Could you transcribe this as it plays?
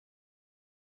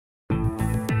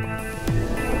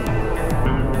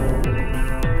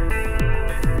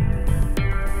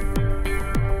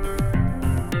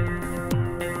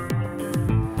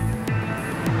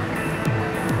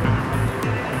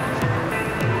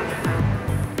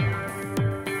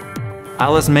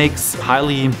ILS makes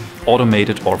highly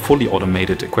automated or fully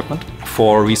automated equipment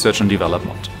for research and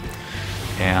development.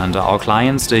 And our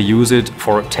clients, they use it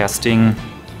for testing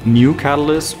new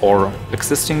catalysts or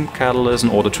existing catalysts in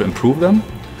order to improve them,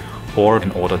 or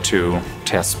in order to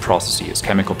test processes,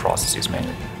 chemical processes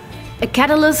mainly. A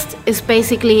catalyst is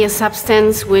basically a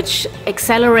substance which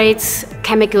accelerates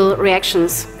chemical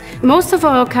reactions. Most of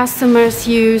our customers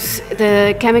use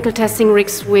the chemical testing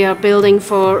rigs we are building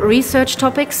for research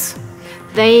topics.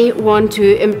 They want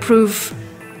to improve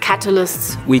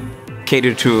catalysts. We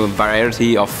cater to a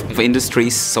variety of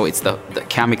industries, so it's the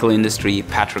chemical industry,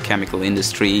 petrochemical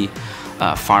industry,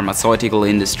 pharmaceutical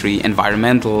industry,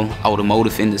 environmental,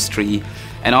 automotive industry,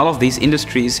 and all of these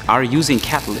industries are using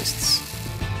catalysts.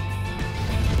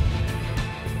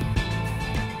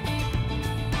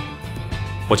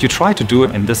 What you try to do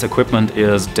in this equipment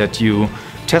is that you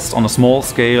test on a small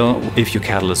scale if your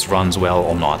catalyst runs well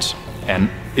or not. And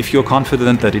if you're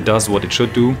confident that it does what it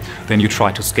should do, then you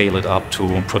try to scale it up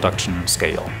to production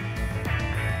scale.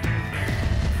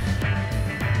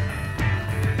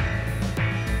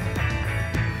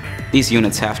 These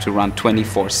units have to run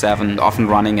 24/7, often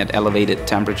running at elevated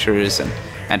temperatures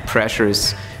and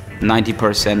pressures,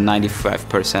 90%,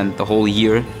 95% the whole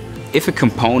year. If a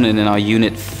component in our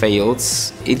unit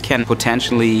fails, it can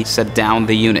potentially set down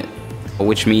the unit,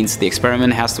 which means the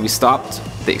experiment has to be stopped,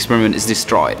 the experiment is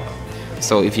destroyed.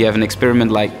 So if you have an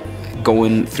experiment like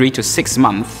going 3 to 6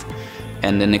 months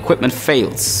and an equipment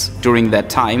fails during that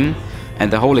time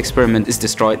and the whole experiment is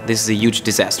destroyed, this is a huge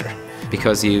disaster,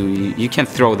 because you can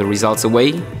throw the results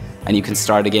away and you can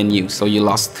start again new. So you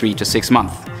lost 3 to 6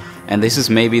 months. And this is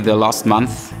maybe the last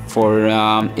month for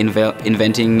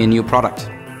inventing a new product.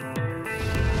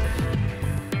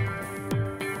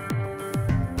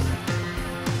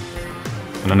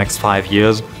 In the next 5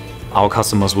 years, our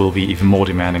customers will be even more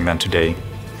demanding than today.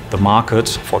 The market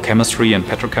for chemistry and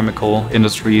petrochemical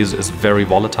industries is very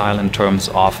volatile in terms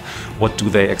of what do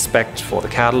they expect for the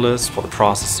catalysts, for the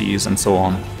processes, and so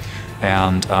on.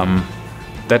 And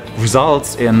that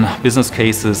results in business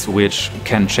cases which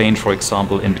can change, for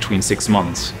example, in between 6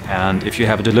 months. And if you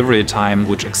have a delivery time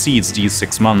which exceeds these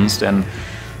 6 months, then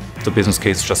the business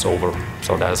case is just over.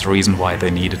 So that is the reason why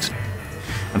they need it.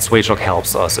 And Swagelok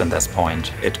helps us in this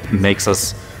point. It makes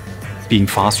us being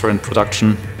faster in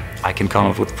production. I can come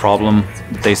up with a problem,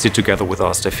 they sit together with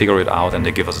us, they figure it out, and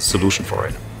they give us a solution for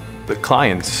it. The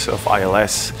clients of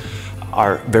ILS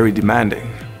are very demanding.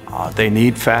 They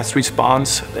need fast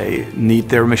response, they need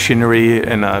their machinery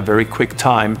in a very quick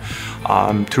time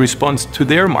to respond to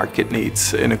their market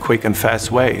needs in a quick and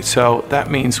fast way. So that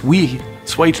means we,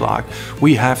 Swagelok,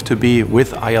 we have to be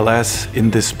with ILS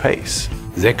in this pace.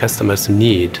 Their customers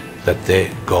need that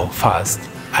they go fast,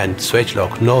 and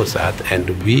Swagelok knows that, and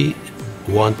we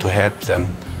want to help them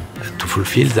to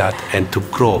fulfill that and to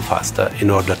grow faster in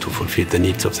order to fulfill the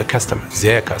needs of the customers,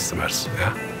 their customers.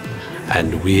 Yeah?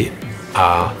 And we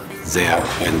are there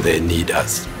when they need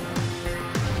us.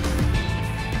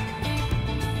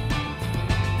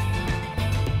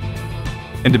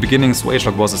 In the beginning,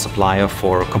 Swagelok was a supplier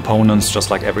for components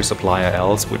just like every supplier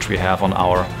else, which we have on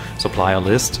our supplier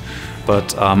list.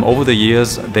 But over the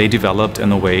years, they developed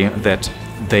in a way that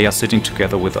they are sitting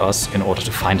together with us in order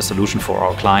to find a solution for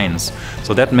our clients.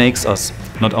 So that makes us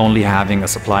not only having a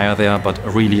supplier there, but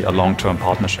really a long-term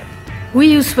partnership. We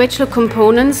use Swagelok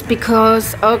components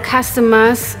because our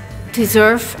customers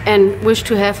deserve and wish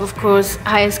to have, of course,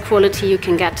 highest quality you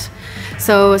can get.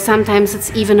 So sometimes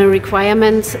it's even a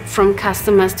requirement from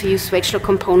customers to use Swagelok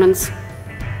components.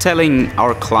 Telling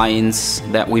our clients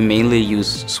that we mainly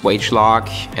use Swagelok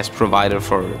as provider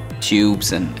for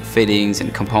tubes and fittings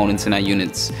and components in our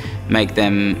units make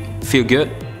them feel good,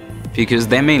 because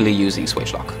they're mainly using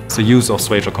Swagelok. The use of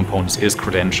Swagelok components is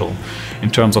credential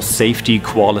in terms of safety,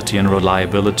 quality and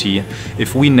reliability.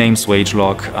 If we name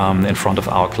Swagelok in front of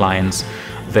our clients,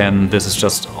 then this is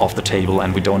just off the table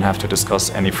and we don't have to discuss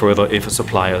any further if a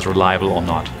supplier is reliable or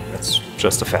not. That's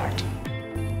just a fact.